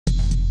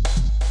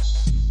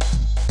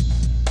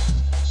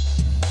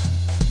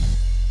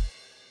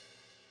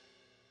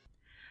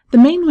The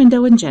main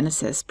window in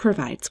Genesys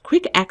provides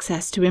quick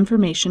access to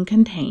information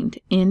contained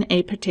in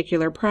a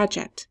particular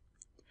project.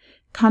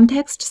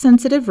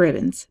 Context-sensitive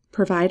ribbons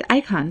provide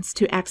icons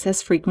to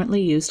access frequently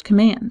used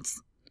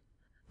commands.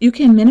 You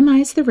can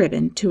minimize the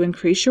ribbon to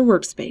increase your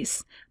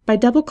workspace by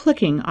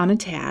double-clicking on a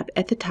tab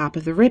at the top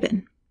of the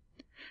ribbon.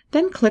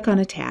 Then click on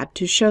a tab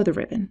to show the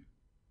ribbon.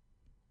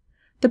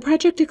 The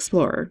Project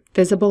Explorer,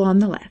 visible on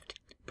the left,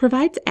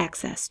 provides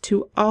access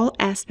to all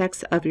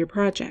aspects of your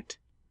project.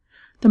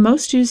 The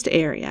most used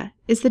area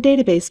is the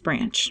Database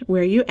branch,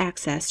 where you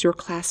access your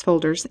class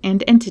folders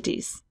and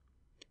entities.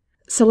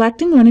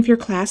 Selecting one of your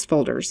class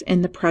folders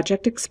in the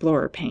Project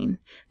Explorer pane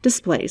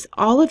displays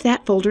all of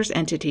that folder's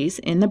entities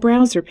in the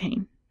Browser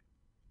pane.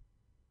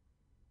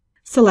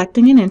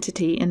 Selecting an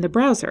entity in the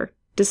browser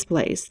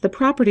displays the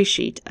property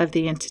sheet of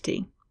the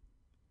entity.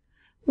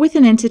 With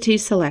an entity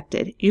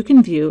selected, you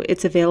can view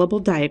its available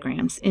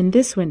diagrams in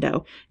this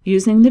window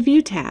using the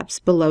View tabs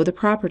below the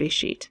property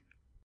sheet.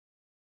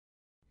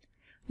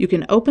 You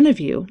can open a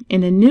view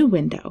in a new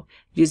window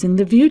using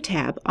the View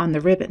tab on the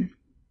ribbon.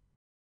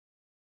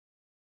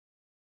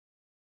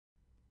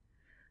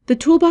 The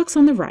toolbox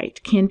on the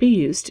right can be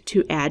used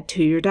to add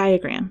to your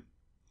diagram.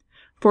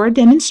 For a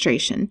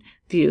demonstration,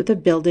 view the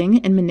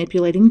Building and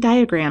Manipulating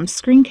Diagrams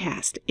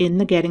screencast in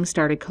the Getting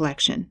Started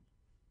collection.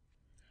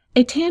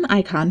 A tan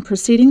icon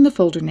preceding the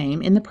folder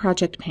name in the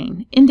project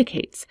pane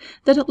indicates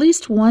that at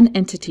least one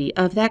entity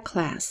of that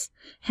class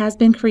has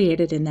been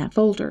created in that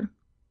folder.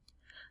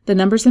 The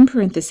numbers in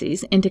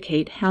parentheses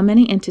indicate how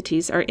many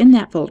entities are in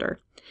that folder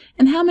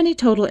and how many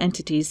total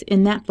entities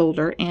in that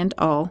folder and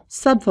all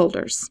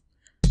subfolders.